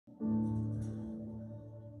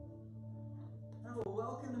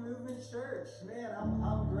Church. Man,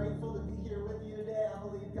 I'm grateful to be here with you today. I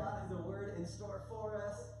believe God has a word in store for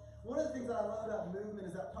us. One of the things that I love about Movement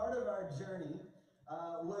is that part of our journey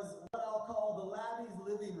was what I'll call the Labby's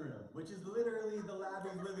living room, which is literally the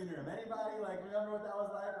Labby's living room. Anybody remember what that was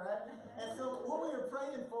like, right? And so what we were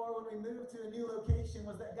praying for when we moved to a new location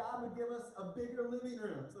was that God would give us a bigger living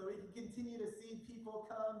room so that we could continue to see people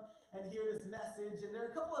come and hear this message. And there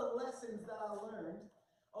are a couple of lessons that I learned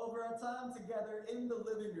over our time together in the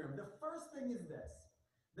living room. The first thing is this,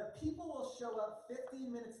 that people will show up 15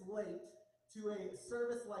 minutes late to a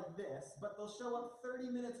service like this, but they'll show up 30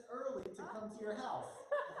 minutes early to come to your house.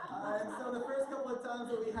 And so the first couple of times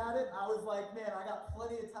that we had it, I was like, man, I got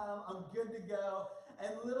plenty of time, I'm good to go.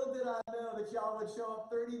 And little did I know that y'all would show up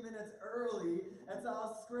 30 minutes early, and so I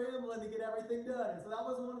was scrambling to get everything done. And so that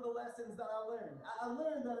was one of the lessons that I learned. I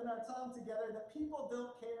learned that in our time together, that people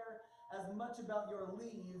don't care as much about your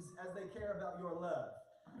leaves as they care about your love.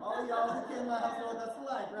 All of y'all who came to my house know what that's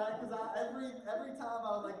like, right? Because every time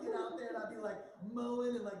I would get out there and I'd be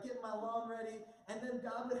mowing and getting my lawn ready, and then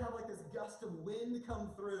God would have this gust of wind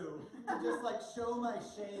come through to just show my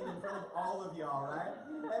shame in front of all of y'all, right?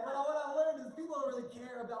 But what I learned is people don't really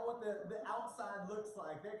care about what the outside looks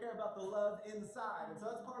like. They care about the love inside. And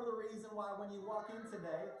so that's part of the reason why when you walk in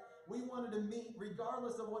today, we wanted to meet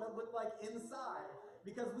regardless of what it looked like inside.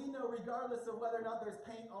 Because we know regardless of whether or not there's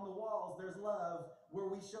paint on the walls, there's love where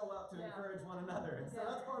we show up to encourage one another. And so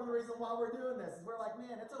that's part of the reason why we're doing this. Is we're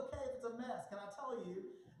man, it's okay if it's a mess. Can I tell you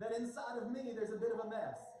that inside of me, there's a bit of a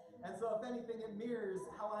mess. And so if anything, it mirrors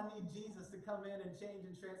how I need Jesus to come in and change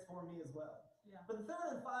and transform me as well. Yeah. But the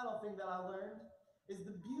third and final thing that I learned is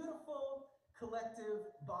the beautiful collective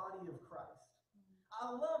body of Christ. I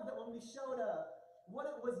love that when we showed up, what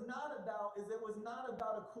it was not about is it was not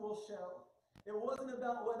about a cool show. It wasn't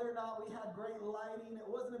about whether or not we had great lighting. It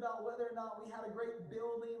wasn't about whether or not we had a great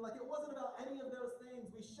building. It wasn't about any of those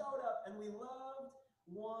things. We showed up and we loved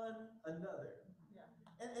one another. Yeah.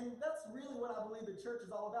 And that's really what I believe the church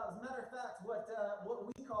is all about. As a matter of fact, what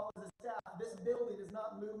we call as a staff, this building is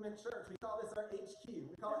not Movement Church. We call this our HQ.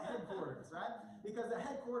 We call it headquarters, right? Because the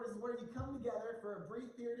headquarters is where you come together for a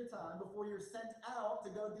brief period of time before you're sent out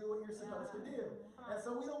to go do what you're supposed to do. And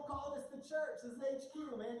so we don't call this the church. This is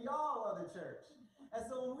HQ, man. Y'all are the church. And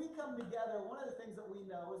so when we come together, one of the things that we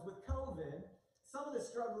know is with COVID, some of the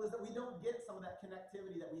struggle is that we don't get some of that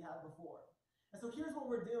connectivity that we had before. And so here's what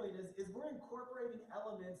we're doing is we're incorporating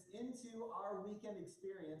elements into our weekend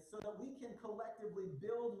experience so that we can collectively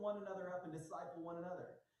build one another up and disciple one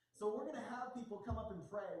another. So we're going to have people come up and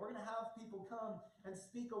pray. We're going to have people come and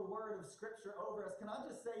speak a word of scripture over us. Can I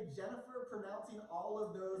just say, Jennifer pronouncing all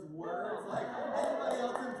of those words, anybody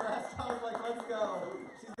else impressed? I was let's go.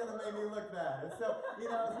 She's going to make me look bad. And so,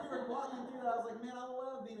 as we were walking through that, I was man, I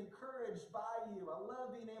love being encouraged by you. I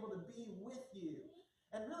love being able to be with you.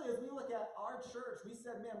 And really, as we look at our church, we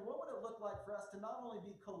said, man, what would it look like for us to not only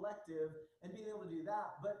be collective and being able to do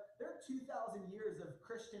that, but there are 2,000 years of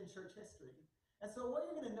Christian church history. And so what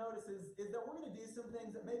you're going to notice is that we're going to do some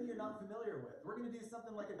things that maybe you're not familiar with. We're going to do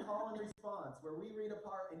something like a call and response, where we read a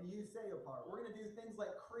part and you say a part. We're going to do things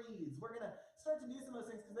like creeds. We're going to start to do some of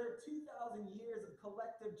those things because there are 2,000 years of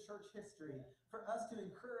collective church history for us to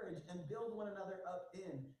encourage and build one another up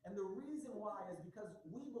in. And the reason why is because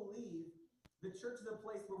we believe the church is a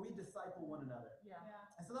place where we disciple one another. Yeah.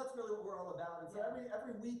 And so that's really what we're all about. And so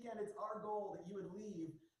every weekend, it's our goal that you would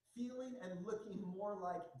leave feeling and looking more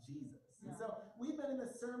like Jesus. Yeah. And so we've been in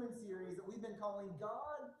this sermon series that we've been calling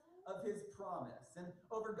God of His Promise. And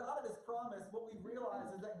over God of His Promise, what we've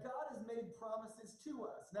realized is that God has made promises to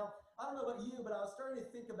us. Now, I don't know about you, but I was starting to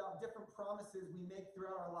think about different promises we make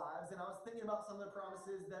throughout our lives. And I was thinking about some of the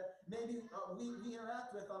promises that maybe we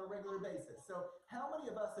interact with on a regular basis. So how many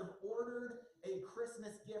of us have ordered a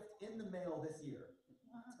Christmas gift in the mail this year?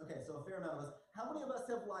 Okay, so a fair amount of us. How many of us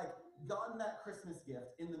have gotten that Christmas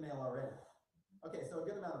gift in the mail already? Okay, so a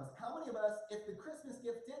good amount of us. How many of us, if the Christmas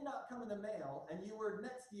gift did not come in the mail and you were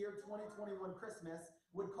next year, 2021 Christmas,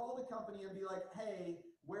 would call the company and be like, hey,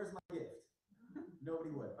 where's my gift? Nobody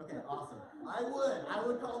would. Okay, awesome. I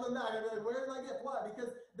would call them back and be like, where's my gift? Why? Because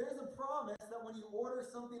there's a promise that when you order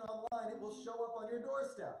something online, it will show up on your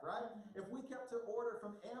doorstep, right? If we kept to order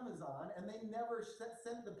from Amazon and they never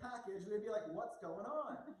sent the package, we'd be like, what's going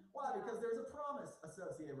on? Why? Because there's a promise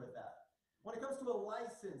associated with that. When it comes to a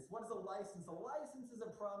license, what is a license? A license is a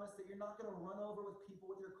promise that you're not going to run over with people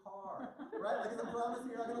with your car, right? It's a promise that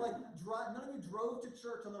you're not going to drive. None of you drove to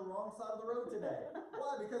church on the wrong side of the road today.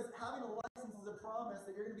 Why? Because having a license license is a promise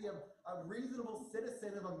that you're going to be a reasonable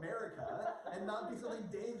citizen of America and not do something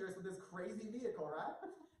dangerous with this crazy vehicle, right?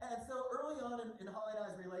 And so early on in Holly and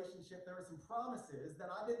I's relationship, there were some promises that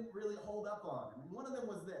I didn't really hold up on. And one of them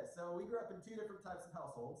was this. So we grew up in two different types of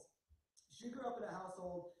households. She grew up in a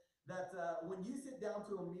household that when you sit down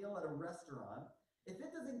to a meal at a restaurant, if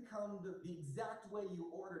it doesn't come the exact way you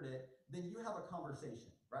ordered it, then you have a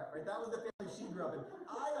conversation, right? That was the family she grew up in.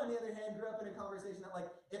 I, on the other hand, grew up in a conversation that, like,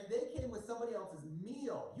 if they came with somebody else's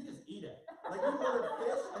meal, you just eat it. Like, you ordered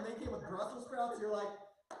fish and they came with Brussels sprouts, you're like,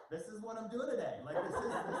 this is what I'm doing today. Like, this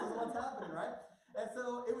is what's happening, right? And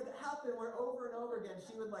so it would happen where over and over again,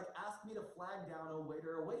 she would like ask me to flag down a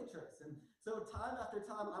waiter or waitress. And so time after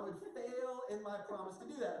time, I would fail in my promise to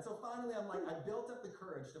do that. And so finally, I built up the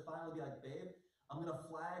courage to finally be like, babe, I'm going to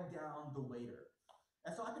flag down the waiter.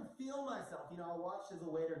 And so I could feel myself, I watched as the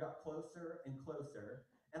waiter got closer and closer.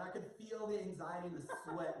 And I could feel the anxiety and the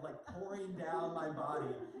sweat like pouring down my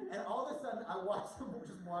body. And all of a sudden, I watched him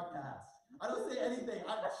just walk past. I don't say anything.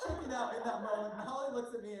 I chicken out in that moment. And Holly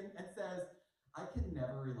looks at me and says, I can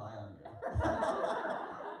never rely on you.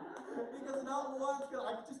 Because not once,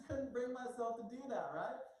 I just couldn't bring myself to do that,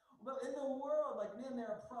 right? But in the world, there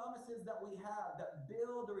are promises that we have that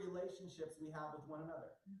build the relationships we have with one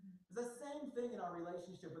another. It's the same thing in our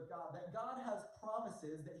relationship with God, that God has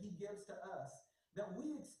promises that he gives to us that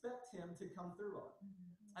we expect him to come through on.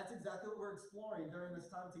 That's exactly what we're exploring during this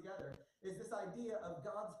time together, is this idea of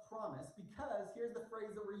God's promise, because here's the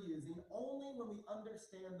phrase that we're using: only when we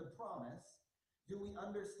understand the promise do we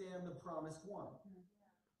understand the promised one.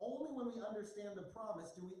 Only when we understand the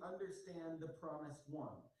promise do we understand the promised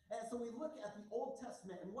one. And so we look at the Old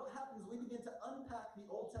Testament, and what happens, we begin to unpack the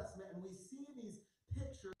Old Testament, and we see these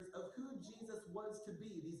pictures of who Jesus was to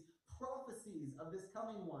be, these prophecies of this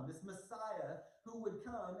coming one, this Messiah who would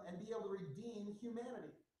come and be able to redeem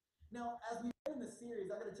humanity. Now, as we've been in this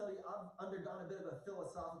series, I got to tell you, I've undergone a bit of a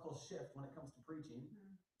philosophical shift when it comes to preaching,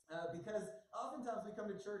 because oftentimes we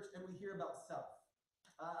come to church and we hear about self.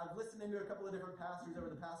 I've listened into a couple of different pastors over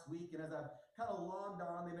the past week, and as I've kind of logged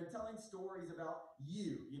on, they've been telling stories about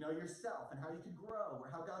yourself, and how you could grow, or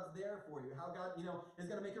how God's there for you, how God, is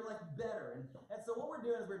going to make your life better. And so what we're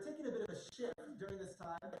doing is we're taking a bit of a shift during this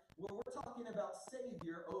time where we're talking about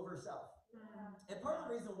Savior over self. And part of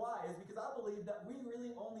the reason why is because I believe that we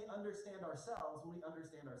really only understand ourselves when we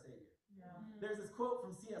understand our Savior. There's this quote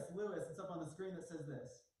from C.S. Lewis, it's up on the screen, that says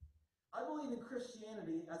this: I believe in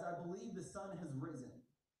Christianity as I believe the sun has risen.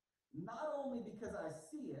 Not only because I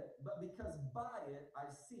see it, but because by it I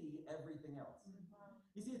see everything else.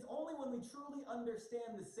 You see, it's only when we truly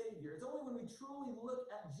understand the Savior, it's only when we truly look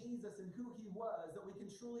at Jesus and who he was, that we can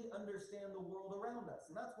truly understand the world around us.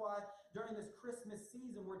 And that's why during this Christmas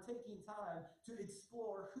season, we're taking time to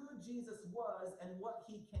explore who Jesus was and what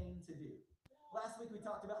he came to do. Last week we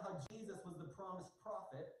talked about how Jesus was the promised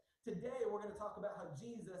prophet. Today we're going to talk about how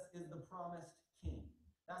Jesus is the promised king.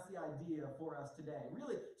 That's the idea for us today.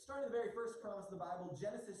 Really, starting the very first promise of the Bible,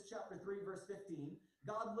 Genesis chapter 3, verse 15,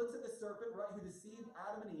 God looks at the serpent, right, who deceived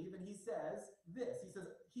Adam and Eve, and he says this. He says,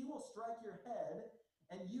 he will strike your head,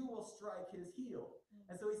 and you will strike his heel.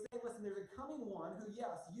 And so he's saying, listen, there's a coming one who,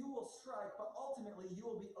 yes, you will strike, but ultimately you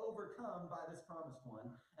will be overcome by this promised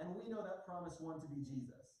one. And we know that promised one to be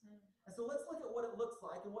Jesus. And so let's look at what it looks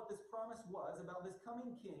like and what this promise was about this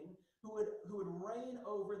coming king who would reign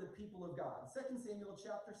over the people of God. 2 Samuel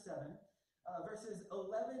chapter 7, verses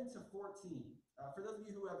 11 to 14. For those of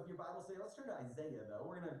you who have your Bible today, let's turn to Isaiah, though.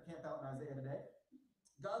 We're going to camp out in Isaiah today.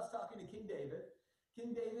 God's talking to King David.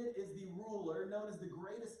 King David is the ruler known as the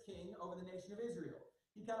greatest king over the nation of Israel.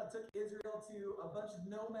 He kind of took Israel to a bunch of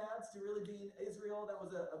nomads to really being Israel that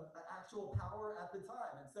was an actual power at the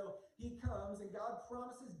time. And so he comes, and God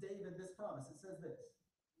promises David this promise. It says this: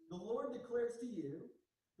 the Lord declares to you,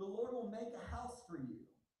 the Lord will make a house for you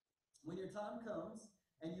when your time comes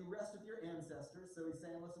and you rest with your ancestors. So he's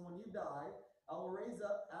saying, listen, when you die, I will raise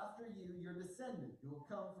up after you your descendant who will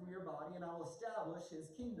come from your body, and I will establish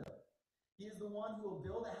his kingdom. He is the one who will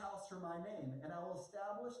build a house for my name, and I will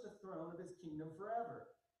establish the throne of his kingdom forever.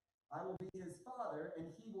 I will be his father, and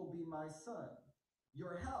he will be my son.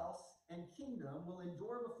 Your house and kingdom will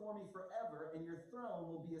endure before me forever, and your throne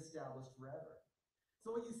will be established forever. So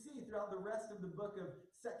what you see throughout the rest of the book of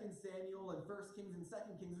 2 Samuel and 1 Kings and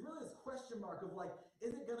 2 Kings, really this question mark of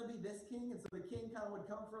is it going to be this king? And so the king kind of would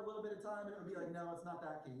come for a little bit of time, and it would be like, no, it's not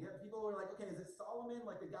that king. Yet people were like, okay, is it Solomon,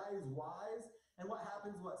 like the guy who's wise? And what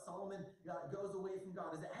happens? Solomon goes away from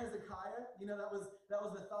God? Is it Hezekiah? That was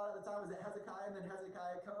the thought at the time. Is it Hezekiah? And then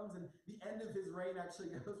Hezekiah comes, and the end of his reign actually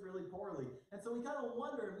goes really poorly. And so we kind of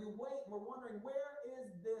wonder, and we wait, and we're wondering, where is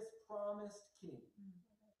this promised king?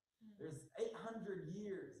 There's 800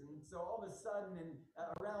 years. And so all of a sudden, in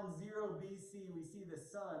around 0 BC, we see the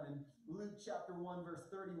Son. In Luke chapter 1, verse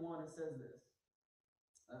 31, it says this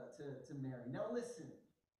to Mary. Now listen,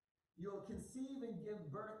 you'll conceive and give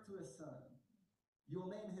birth to a son. You'll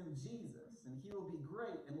name him Jesus, and he will be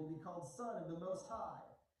great and will be called Son of the Most High.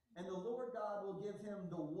 And the Lord God will give him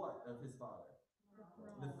the what of his father?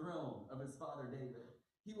 The throne of his father David.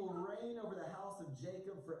 He will reign over the house of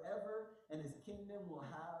Jacob forever, and his kingdom will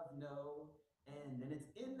have no end. And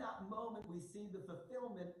it's in that moment we see the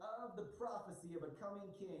fulfillment of the prophecy of a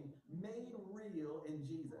coming king made real in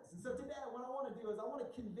Jesus. And so today what I want to do is I want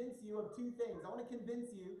to convince you of two things. I want to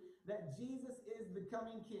convince you that Jesus is the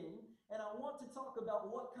coming king, and I want to talk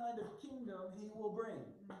about what kind of kingdom he will bring.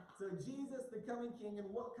 So Jesus, the coming king, and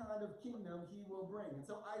what kind of kingdom he will bring. And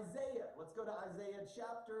so Isaiah, let's go to Isaiah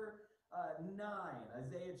chapter 9.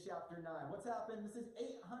 Isaiah chapter 9. What's happened? This is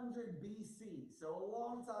 800 BC, so a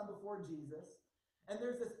long time before Jesus. And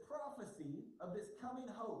there's this prophecy of this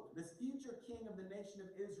coming hope, this future king of the nation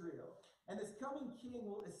of Israel. And this coming king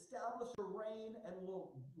will establish a reign and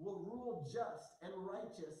will rule just and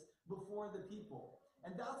righteous before the people.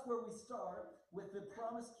 And that's where we start with the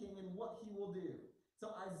promised king and what he will do.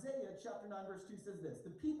 So Isaiah chapter 9 verse 2 says this: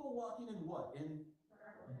 the people walking in what? In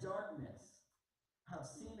darkness have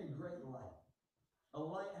seen a great light. A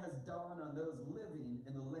light has dawned on those living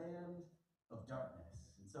in the land of darkness.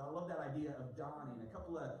 And so I love that idea of dawning. A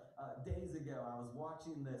couple of days ago, I was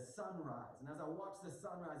watching the sunrise. And as I watched the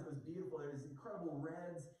sunrise, it was beautiful. There was incredible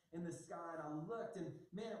reds in the sky. And I looked, and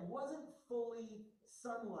man, it wasn't fully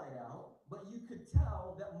sunlight out, but you could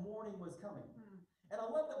tell that morning was coming. And I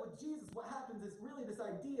love that with Jesus, what happens is really this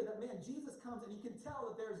idea that, man, Jesus comes and you can tell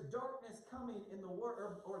that there's darkness coming in the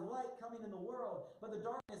world, or light coming in the world, but the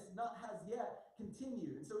darkness not has yet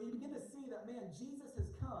continued. And so you begin to see that, man, Jesus has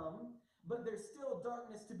come, but there's still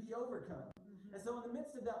darkness to be overcome. And so in the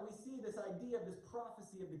midst of that, we see this idea of this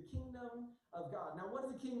prophecy of the kingdom of God. Now, what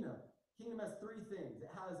is a kingdom? Kingdom has three things.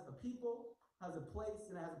 It has a people, has a place,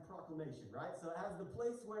 and it has a proclamation, right? So it has the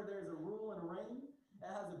place where there's a rule and a reign. It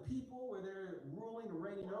has a people where they're ruling and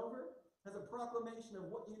reigning over. It has a proclamation of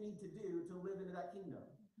what you need to do to live into that kingdom.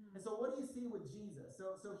 And so what do you see with Jesus?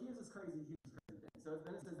 So here's this crazy thing. So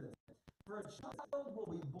then it says this: for a child will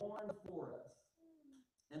be born for us,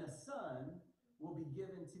 and a son will be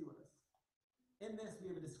given to us. In this, we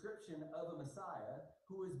have a description of a Messiah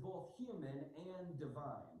who is both human and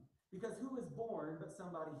divine. Because who is born but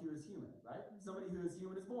somebody who is human, right? Somebody who is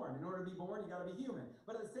human is born. In order to be born, you got to be human.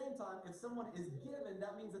 But at the same time, if someone is given,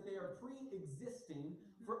 that means that they are pre-existing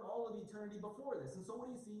for all of eternity before this. And so what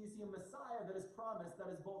do you see? You see a Messiah that is promised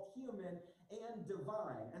that is both human and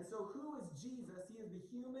divine. And so who is Jesus? He is the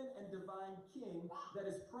human and divine king that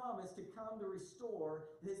is promised to come to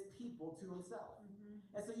restore his people to himself.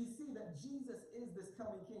 And so you see that Jesus is this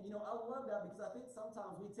coming king. You know, I love that because I think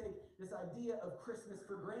sometimes we take this idea of Christmas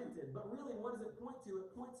for granted. But really, what does it point to?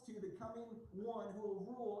 It points to the coming one who will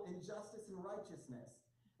rule in justice and righteousness.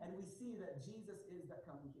 And we see that Jesus is that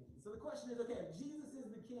coming king. So the question is, okay, if Jesus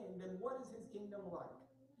is the king, then what is his kingdom like?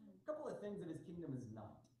 A couple of things that his kingdom is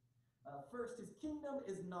not. First, his kingdom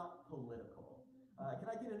is not political.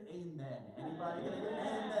 Can I get an amen? Anybody? Can I get an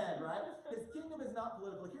amen, right? His kingdom is not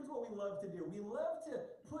political. Here's what we love to do. We love to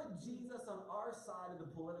put Jesus on our side of the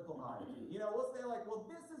political aisle. You know, we'll say like, well,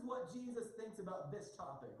 this is what Jesus thinks about this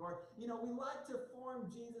topic. Or, you know, we like to form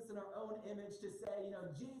Jesus in our own image to say, you know,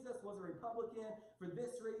 Jesus was a Republican for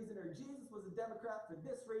this reason, or Jesus was a Democrat for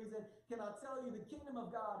this reason. Can I tell you, the kingdom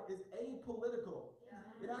of God is apolitical.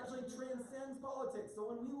 It actually transcends politics. So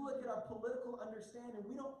when we look at our political understanding,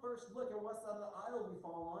 we don't first look at what side of the aisle we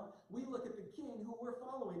fall on. We look at the king who we're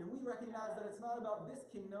following, and we recognize that it's not about this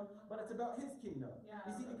kingdom, but it's about his kingdom.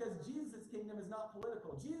 You see, because Jesus' kingdom is not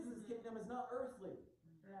political. Jesus' kingdom is not earthly.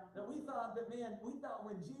 That we thought that, man, we thought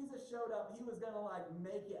when Jesus showed up, he was going to like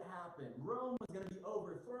make it happen. Rome was going to be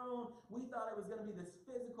overthrown. We thought it was going to be this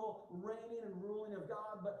physical reigning and ruling of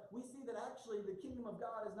God, but we see that actually the kingdom of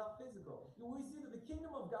God is not physical. We see that the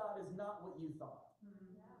kingdom of God is not what you thought.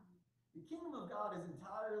 The kingdom of God is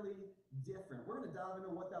entirely different. We're going to dive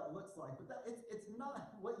into what that looks like, but it's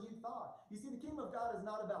not what you thought. You see, the kingdom of God is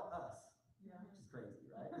not about us. Which is crazy,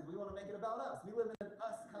 right? Because we want to make it about us. We live in an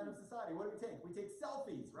us kind of society. What do we take? We take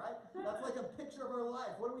selfies, right? That's like a picture of our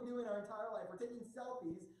life. What do we do in our entire life? We're taking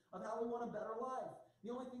selfies of how we want a better life. The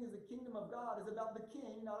only thing is the kingdom of God is about the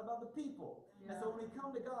king, not about the people. Yeah. And so when we come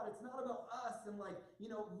to God, it's not about us and like,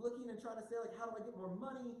 looking and trying to say like, how do I get more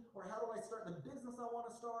money? Or how do I start the business I want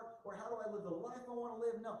to start? Or how do I live the life I want to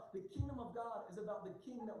live? No, the kingdom of God is about the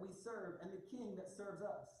king that we serve and the king that serves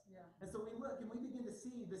us. Yeah. And so we look and we begin to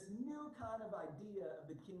see this new kind of idea of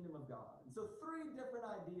the kingdom of God. And so 3 different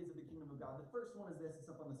ideas of the kingdom of God. The first one is this, it's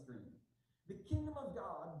up on the screen. The kingdom of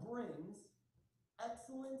God brings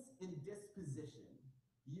excellence in disposition.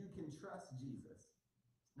 You can trust Jesus.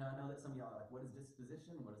 Now, I know that some of y'all are like, what is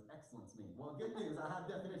disposition? What does excellence mean? Well, good news, I have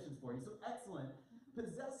definitions for you. So excellent,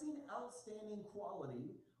 possessing outstanding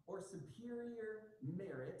quality or superior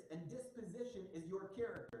merit, and disposition is your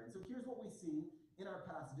character. And so here's what we see in our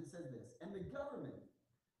passage. It says this, and the government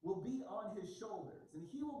will be on his shoulders, and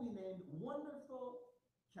he will be named Wonderful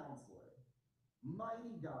Counselor,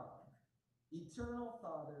 Mighty God, Eternal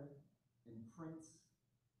Father, and Prince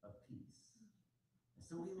of Peace. And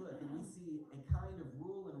so we look and we see a kind of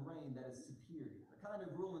rule and reign that is superior, a kind of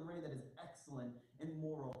rule and reign that is excellent in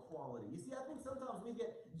moral quality. You see, I think sometimes we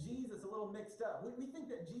get Jesus a little mixed up. We think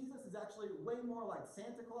that Jesus is actually way more like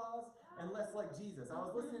Santa Claus and less like Jesus. I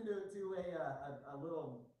was listening to a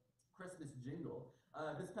little Christmas jingle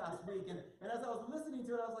this past week, and as I was listening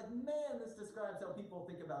to it, I was like, man, this describes how people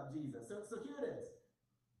think about Jesus. So here it is.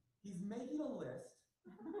 He's making a list.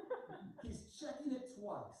 He's checking it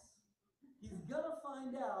twice. He's gonna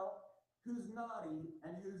find out who's naughty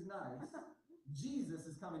and who's nice. Jesus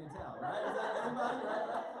is coming to town, right? Is that anybody,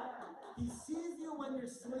 right? He sees you when you're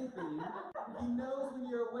sleeping. He knows when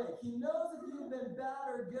you're awake. He knows if you've been bad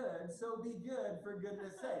or good, so be good for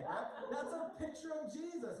goodness sake, right? That's a picture of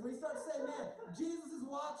Jesus. When we start saying, man, Jesus is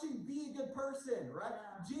watching, be a good person, right?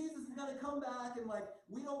 Yeah. Jesus is gonna come back and like,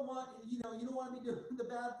 we don't want, you don't want to be doing the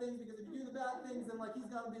bad things, because if you do the bad things, then like he's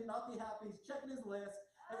gonna not be happy. He's checking his list.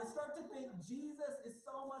 And we start to think Jesus is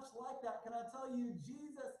so much like that. Can I tell you,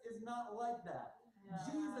 Jesus is not like that. Yeah.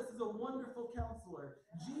 Jesus is a wonderful counselor.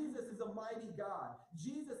 Jesus is a mighty God.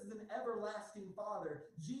 Jesus is an everlasting Father.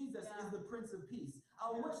 Jesus is the Prince of Peace.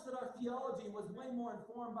 I wish that our theology was way more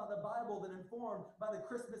informed by the Bible than informed by the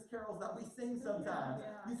Christmas carols that we sing sometimes.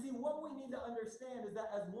 Yeah. You see, what we need to understand is that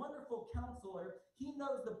as wonderful counselor, he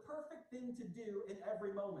knows the perfect thing to do in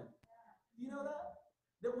every moment. Do you know that?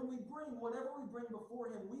 That when we bring whatever we bring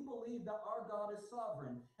before him, we believe that our God is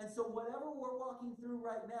sovereign. And so whatever we're walking through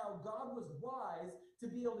right now, God was wise to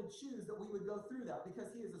be able to choose that we would go through that,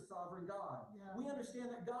 because he is a sovereign God. Yeah. We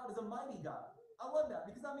understand that God is a mighty God. I love that,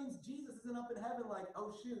 because that means Jesus isn't up in heaven like,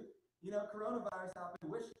 oh shoot, coronavirus happened.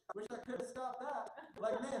 Wish I could have stopped that.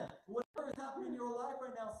 Like, man, whatever is happening in your life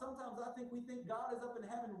right now, sometimes I think we think God is up in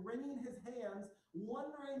heaven wringing his hands,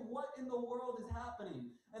 wondering what in the world is happening.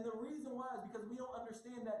 And the reason why is because we don't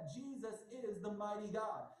understand that Jesus is the mighty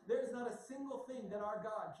God. There's not a single thing that our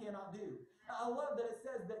God cannot do. I love that it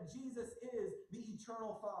says that Jesus is the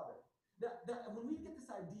eternal Father. That when we get this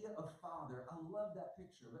idea of Father, I love that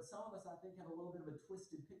picture. But some of us, I think, have a little bit of a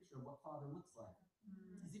twisted picture of what Father looks like.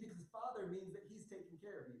 You see, because Father means that he's taking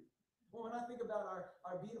care of you. Well, when I think about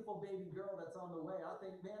our beautiful baby girl that's on the way, I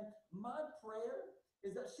think, man, my prayer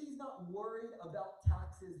is that she's not worried about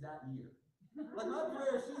taxes that year. Like, my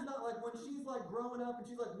prayer, she's not like, when she's like growing up and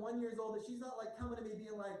she's like 1 year old, that she's not like coming to me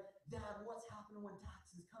being like, Dad, what's happening when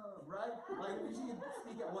taxes come, right? Like, when she could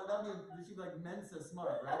speak at what, that means she'd be like Mensa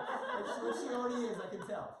smart, right? Like she already is, I can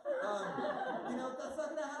tell. That's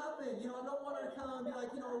not gonna happen. I don't want her to come and be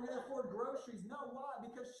like, we're gonna afford groceries. No, why?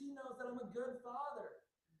 Because she knows that I'm a good father.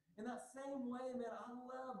 In that same way, man, I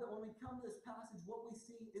love that when we come to this passage, what we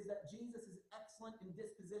see is that Jesus is excellent in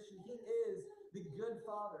disposition. He is the good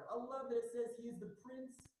Father. I love that it says he is the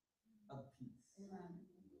Prince of Peace. Amen.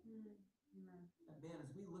 Amen. And man,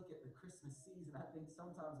 as we look at the Christmas season, I think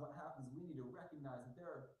sometimes what happens, we need to recognize that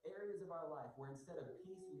there are areas of our life where instead of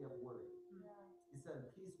peace, we have worry. Instead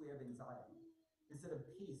of peace, we have anxiety. Instead of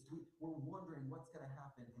peace, we're wondering what's going to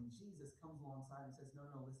happen. And Jesus comes alongside and says, no,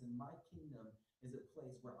 listen, my kingdom is a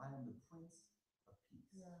place where I am the Prince of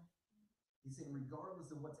Peace. Yeah. He's saying, regardless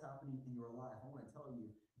of what's happening in your life, I want to tell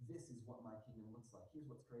you, this is what my kingdom looks like. Here's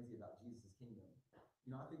what's crazy about Jesus' kingdom.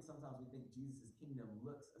 I think sometimes we think Jesus' kingdom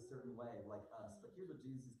looks a certain way, like us, but here's what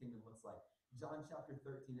Jesus' kingdom looks like. John chapter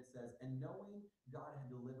 13, it says, and knowing God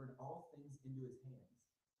had delivered all things into his hands,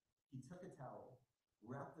 he took a towel,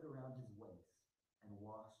 wrapped it around his waist, and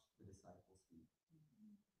washed the disciples' feet.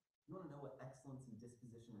 You want to know what excellence and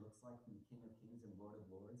disposition looks like from the King of Kings and Lord of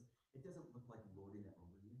Lords? It doesn't look like lording it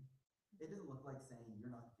over you. It doesn't look like saying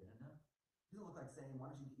you're not good enough. It doesn't look like saying,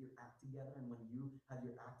 why don't you get your act together, and when you have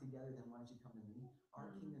your act together, then why don't you come to me? Our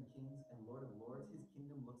King of Kings and Lord of Lords, his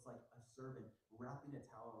kingdom looks like a servant wrapping a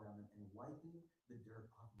towel around him and wiping the dirt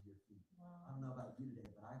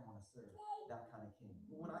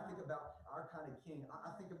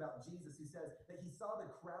saw the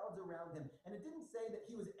crowds around him. And it didn't say that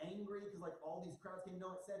he was angry because like all these crowds came.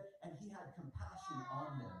 No, it said, and he had compassion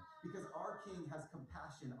on them because our King has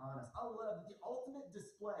compassion on us. I love the ultimate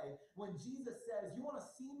display when Jesus says, you want to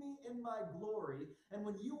see me in my glory. And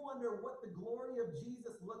when you wonder what the glory of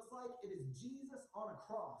Jesus looks like, it is Jesus on a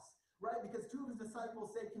cross. Right? Because two of his disciples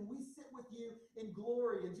say, can we sit with you in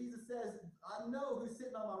glory? And Jesus says, I know who's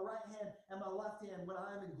sitting on my right hand and my left hand when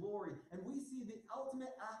I am in glory. And we see the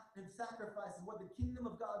ultimate act and sacrifice of what the kingdom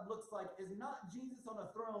of God looks like is not Jesus on a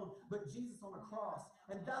throne, but Jesus on a cross.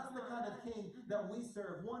 And that's the kind of king that we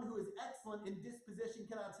serve, one who is excellent in disposition.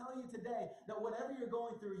 Can I tell you today that whatever you're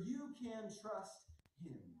going through, you can trust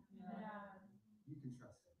him. Yeah. You can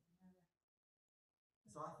trust him.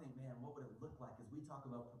 So I think, man, what would it look like as we talk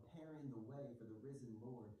about preparing the way for the risen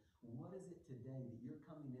Lord? What is it today that you're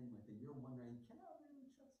coming in with and you're wondering, can I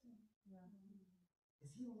really trust him? Yeah.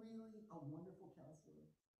 Is he really a wonderful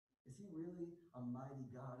counselor? Is he really a mighty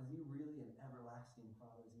God? Is he really an everlasting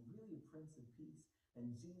Father? Is he really a Prince of Peace?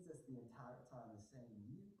 And Jesus the entire time is saying,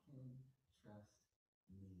 you can trust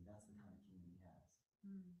me. That's the kind of king he has.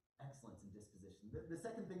 Excellence in disposition. The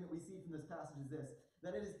second thing that we see from this passage is this,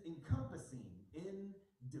 that it is encompassing in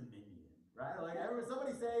dominion, right? Like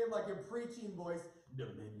somebody say in like your preaching voice,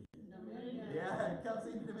 dominion. Yeah,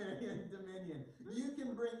 encompassing dominion. You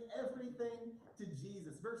can bring everything to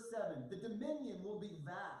Jesus. Verse 7, the dominion will be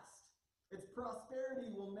vast. Its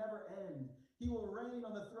prosperity will never end. He will reign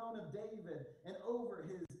on the throne of David and over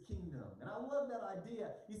his kingdom. And I love that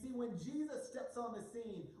idea. You see, when Jesus steps on the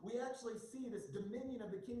scene, we actually see this dominion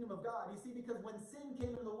of the kingdom of God. You see, because when sin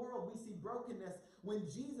came into the world, we see brokenness. When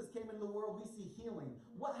Jesus came into the world, we see healing.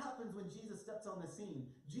 What happens when Jesus steps on the scene?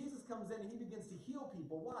 Jesus comes in and he begins to heal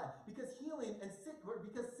people. Why? Because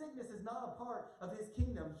because sickness is not a part of his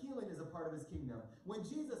kingdom. Healing is a part of his kingdom. When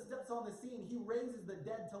Jesus steps on the scene, he raises the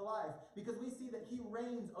dead to life because we see that he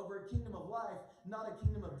reigns over a kingdom of life, not a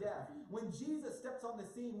kingdom of death. When Jesus steps on the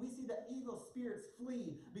scene, we see that evil spirits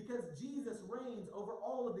flee because Jesus reigns over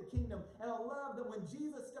all of the kingdom. And I love that when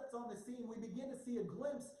Jesus steps on the scene, we begin to see a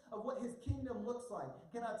glimpse of what his kingdom looks like.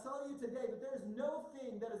 Can I tell you today that there's no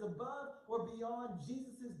thing that is above or beyond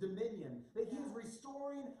Jesus' dominion, that he is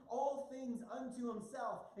restoring all things unto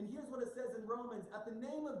himself. And here's what it says in Romans, at the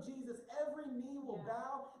name of Jesus, every knee will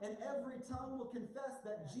bow and every tongue will confess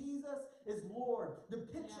that Jesus is Lord. The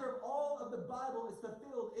picture of all of the Bible is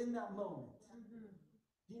fulfilled in that moment.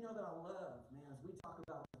 Do you know that I love, man, as we talk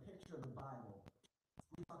about the picture of the Bible,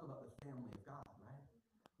 we talk about the family of God, right?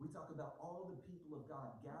 We talk about all the people of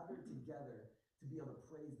God gathered together to be able to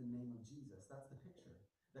praise the name of Jesus. That's the picture.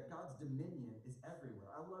 That God's dominion is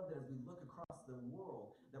everywhere. I love that as we look across the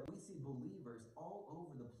world, that we see believers all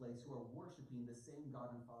over the place who are worshiping the same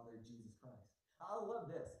God and Father, Jesus Christ. I love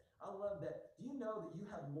this. I love that. Do you know that you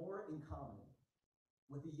have more in common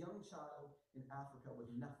with a young child in Africa with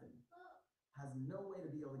nothing, has no way to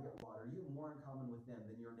be able to get water? You have more in common with them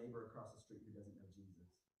than your neighbor across the street who doesn't know Jesus.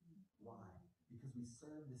 Why? Because we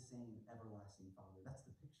serve the same everlasting Father. That's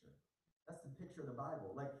the picture. That's the picture of the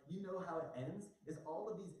Bible. Like, you know how it ends? Is all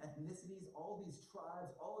of these ethnicities, all these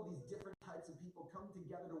tribes, all of these different types of people come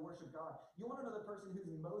together to worship God. You want to know the person who's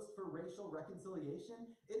most for racial reconciliation?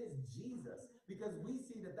 It is Jesus. Because we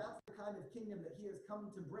see that that's the kind of kingdom that he has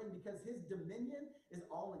come to bring, because his dominion is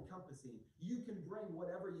all-encompassing. You can bring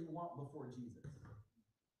whatever you want before Jesus.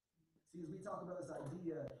 See, as we talk about this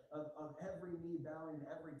idea of every knee bowing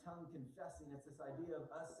and every tongue confessing, it's this idea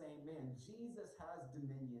of us saying, man, Jesus has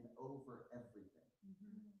dominion over everything.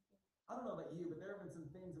 I don't know about you, but there have been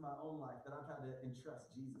some things in my own life that I've had to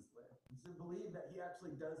entrust Jesus with. To believe that he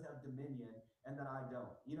actually does have dominion and that I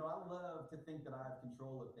don't. You know, I love to think that I have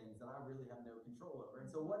control of things that I really have no control over.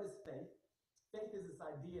 And so what is faith? Faith is this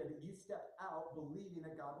idea that you step out believing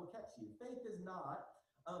that God will catch you. Faith is not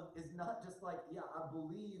just like, yeah, I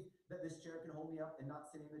believe that this chair can hold me up and not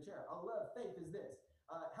sitting in the chair. I love faith is this.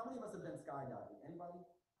 How many of us have been skydiving? Anybody?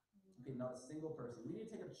 Okay, not a single person. We need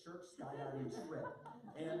to take a church skydiving trip,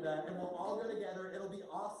 and we'll all go together. It'll be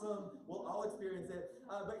awesome. We'll all experience it.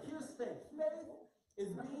 But here's faith. Faith is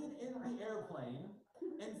being in the airplane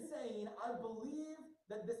and saying, I believe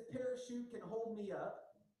that this parachute can hold me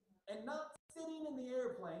up, and not sitting in the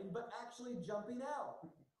airplane, but actually jumping out.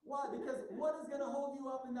 Why? Because what is going to hold you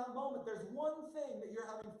up in that moment? There's one thing that you're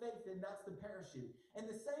having faith in, that's the parachute. In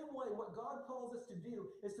the same way, what God calls us to do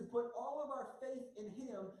is to put all of our faith in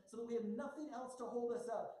him so that we have nothing else to hold us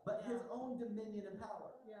up but his own dominion and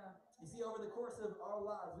power. Yeah. You see, over the course of our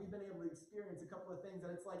lives, we've been able to experience a couple of things, and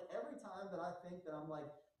it's like every time that I think that I'm like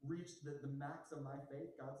reached the max of my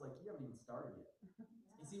faith, God's like, you haven't even started yet.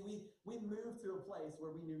 You see, we moved to a place where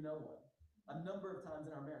we knew no one. a number of times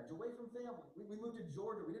in our marriage, away from family. We moved to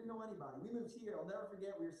Georgia. We didn't know anybody. We moved here. I'll never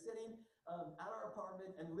forget. We were sitting at our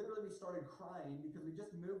apartment, and literally we started crying because we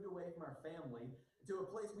just moved away from our family to a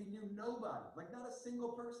place we knew nobody, like not a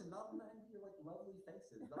single person, not any of your like lovely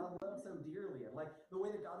faces that I love so dearly, and like the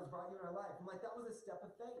way that God has brought you in our life. And like that was a step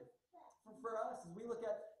of faith for us as we look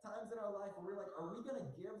at times in our life where we're like, are we going to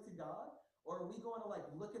give to God? Or are we going to like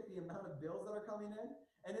look at the amount of bills that are coming in?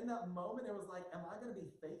 And in that moment, it was like, am I going to be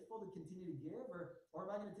faithful to continue to give, or am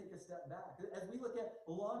I going to take a step back? As we look at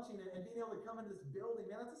launching it and being able to come into this building,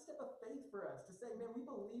 man, that's a step of faith for us to say, man, we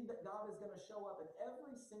believe that God is going to show up, and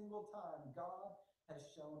every single time God has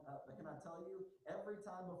shown up. But can I tell you, every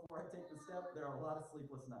time before I take the step, there are a lot of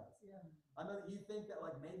sleepless nights. Yeah. I know that you think that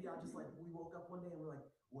like maybe I just like, we woke up one day and we're like,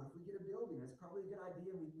 what if we get a building? It's probably a good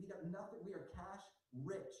idea. We got nothing. We are cash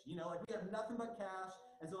rich, you know, like we have nothing but cash.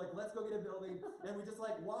 And so like, let's go get a building. And we just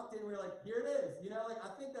like walked in, we were like, here it is. You know, like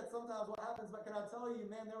I think that's sometimes what happens, but can I tell you,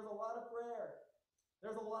 man, there was a lot of prayer.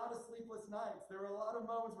 There's a lot of sleepless nights. There were a lot of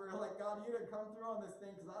moments where you're like, God, you didn't come through on this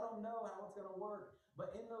thing because I don't know how it's going to work.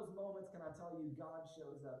 But in those moments, can I tell you, God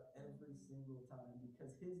shows up every single time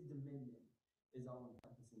because his dominion is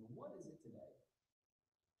all-encompassing. What is it today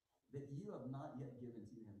that you have not yet given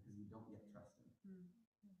to him because you don't yet trust him?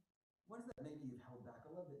 What is that maybe you've held back?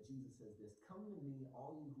 I love that Jesus says this, come to me,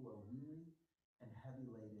 all you who are weary and heavy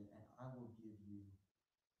laden, and I will give you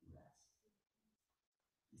rest.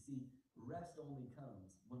 You see, rest only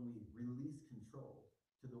comes when we release control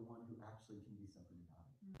to the one who actually can do something about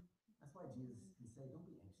it. That's why Jesus can say, don't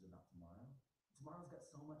be anxious about tomorrow. Tomorrow's got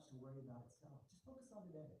so much to worry about itself. Just focus on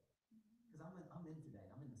today. Because I'm in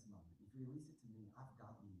today. I'm in this moment. If you release it to me, I've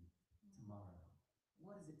got you tomorrow.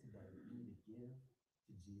 What is it today that you need to give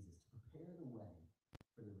to Jesus to prepare the way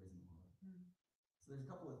for the risen Lord? So there's a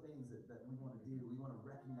couple of things that we want to do. We want to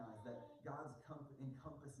recognize that God's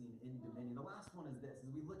encompassing in dominion. The last one is this.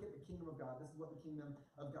 As we look at the kingdom of God, this is what the kingdom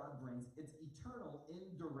of God brings. It's eternal in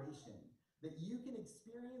duration. That you can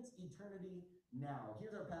experience eternity now.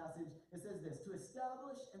 Here's our passage. It says this, to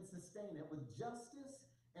establish and sustain it with justice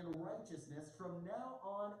and righteousness from now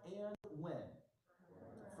on and when?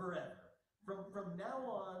 Forever. From now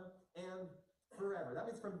on and forever. That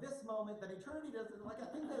means from this moment, that eternity doesn't, like I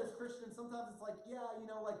think that as Christians, sometimes it's like, yeah, you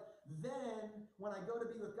know, like then when I go to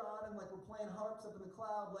be with God and like we're playing harps up in the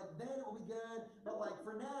cloud, like then it will be good. But like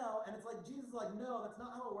for now, and it's like Jesus is like, no, that's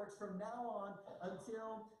not how it works from now on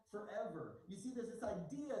until forever. You see, there's this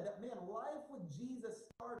idea that, man, life with Jesus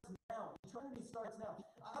starts now. Eternity starts now.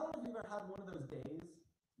 I don't know if you've ever had one of those days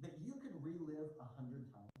that you could relive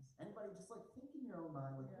 100 times. Anybody just like think in your own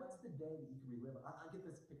mind, like what's the day that you can relive? I get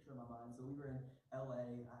this picture in my mind. So we were in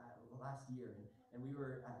LA last year, and we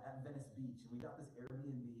were at Venice Beach, and we got this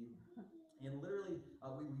Airbnb. And literally,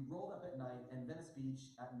 we rolled up at night, and Venice Beach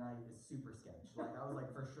at night is super sketch. Like, I was like,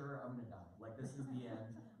 for sure, I'm going to die. Like, this is the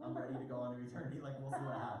end. I'm ready to go on to eternity. Like, we'll see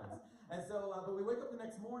what happens. And so, but we wake up the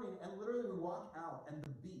next morning, and literally we walk out, and the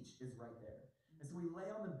beach is right there. And so we lay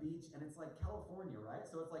on the beach, and it's like California, right?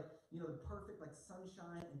 So it's like, you know, the perfect, like,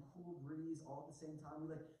 sunshine and cool breeze all at the same time. We,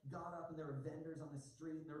 like, got up, and there were vendors on the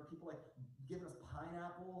street, and there were people, like, giving us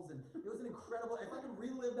pineapples, and it was an incredible, if I could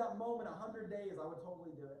relive that moment 100 days, I would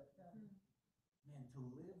totally do it. Man, to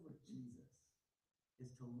live with Jesus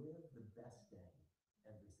is to live the best day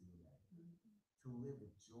every single day. To live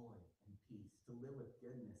with joy and peace, to live with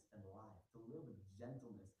goodness and life, to live with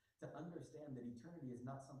gentleness, to understand that eternity is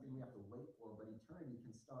not something we have to wait for, but eternity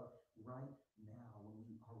can start right now when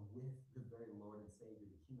we are with the very Lord and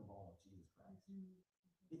Savior, the King of all, Jesus Christ.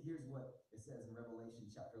 Here's what it says in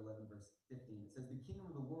Revelation chapter 11, verse 15. It says, the kingdom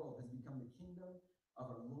of the world has become the kingdom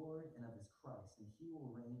of our Lord and of his Christ, and he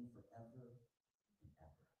will reign forever and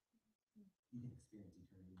ever. You can experience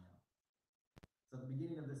eternity now. So at the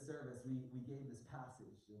beginning of this service, we gave this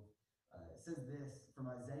passage. It says this from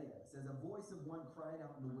Isaiah. It says, a voice of one crying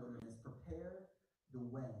out in the wilderness, prepare the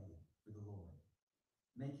way for the Lord.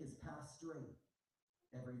 Make his path straight.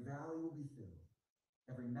 Every valley will be filled.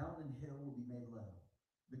 Every mountain and hill will be made low.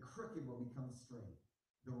 The crooked will become straight.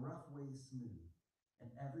 The rough ways smooth.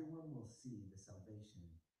 And everyone will see the salvation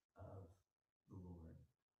of the Lord.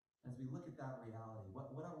 As we look at that reality,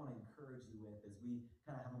 what I want to encourage you with is we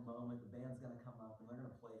kind of have a moment, the band's going to come up and they're going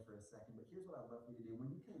to play for a second, but here's what I'd love for you to do.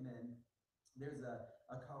 When you came in, there's a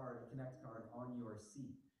card, a Connect card on your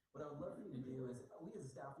seat. What I would love for you to do is, we as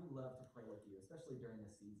a staff, we love to pray with you, especially during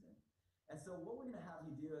this season. And so what we're going to have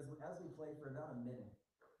you do is, as we play for about a minute,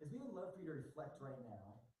 is we would love for you to reflect right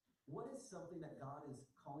now, what is something that God is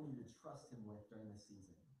calling you to trust him with during this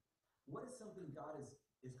season? What is something God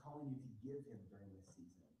is calling you to give him during this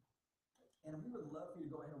season? And we would love for you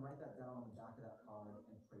to go ahead and write that down on the back of that card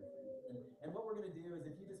and pray for you. And what we're going to do is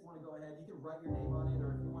if you just want to go ahead, you can write your name on it,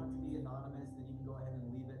 or if you want it to be anonymous, then you can go ahead and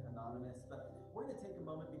leave it anonymous. But we're going to take a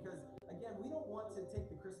moment because, again, we don't want to take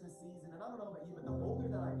the Christmas season, and I don't know about you, but the older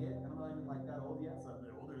that I get, and I'm not even like that old yet, so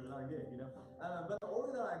the older that I get, but the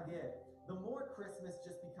older that I get, the more Christmas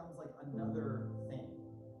just becomes like another thing.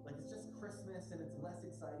 Like it's just Christmas, and it's less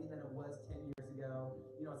exciting than it was 10 years ago.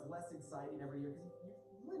 It's less exciting every year because you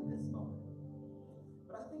live this moment.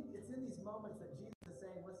 But I think it's in these moments that Jesus is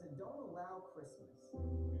saying, listen, don't allow Christmas,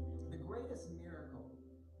 the greatest miracle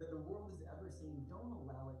that the world has ever seen, don't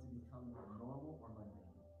allow it to become normal or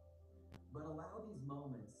mundane. But allow these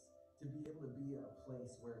moments to be able to be a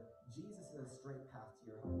place where Jesus is a straight path to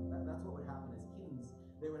your heart. That's what would happen as kings.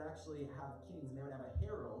 They would actually have kings, and they would have a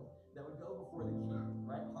herald that would go before the king,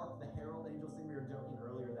 right? Hark the herald angels sing. We were joking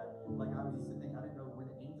earlier that, like, I used to think, I didn't know, were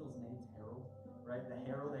the angels named Herald? Right? The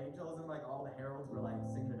herald angels, and like all the heralds were like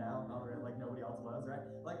singing it out, and like nobody else was, right?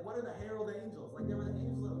 Like, what are the herald angels? Like, they were the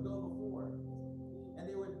angels that would go before, and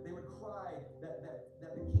they would cry that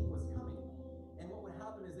the king was coming. And what would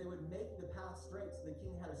happen is they would make the path straight so the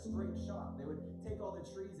king had a straight shot. They would take all the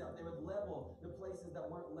trees out. They would level the places that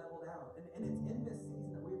weren't leveled out. And it's in this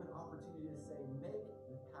season that we have an opportunity to say, make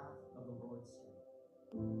the path of the Lord straight.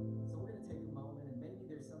 So we're going to take a moment, and maybe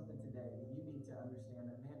there's something today that you need to understand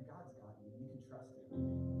that, man, God's got you. You can trust him.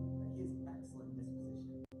 That he is excellent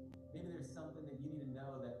disposition. Maybe there's something that you need to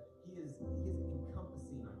know that he is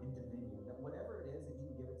encompassing in dominion. That whatever it is, that you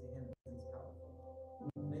can give it to him because he's powerful.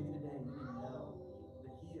 Maybe today you need to know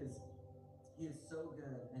that he is so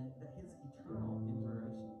good, and that his eternal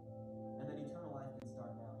duration, and that eternal life can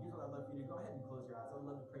start now. Here's what I'd love for you to do. Go ahead and close your eyes. I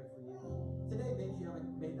would love to pray for you. Today, maybe you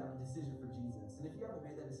haven't made that decision for Jesus. And if you haven't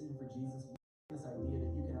made that decision for Jesus, this idea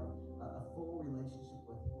that you can have a full relationship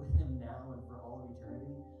with him now and for all of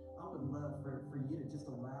eternity, I would love for you to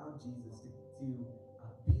just allow Jesus to be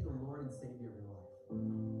the Lord and Savior of your life.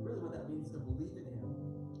 Really what that means is to believe in him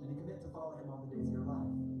and to commit to follow him all the days of your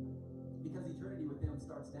life. Because eternity with him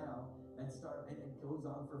starts now and it goes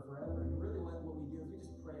on for forever. And really what we do is we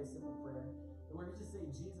just pray a simple prayer where we just say,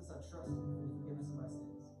 Jesus, I trust you for the forgiveness of my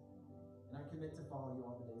sins. And I commit to follow you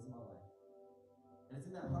all the days of my life. And it's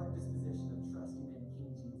in that heart disposition of trusting in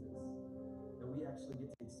King Jesus that we actually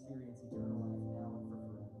get to experience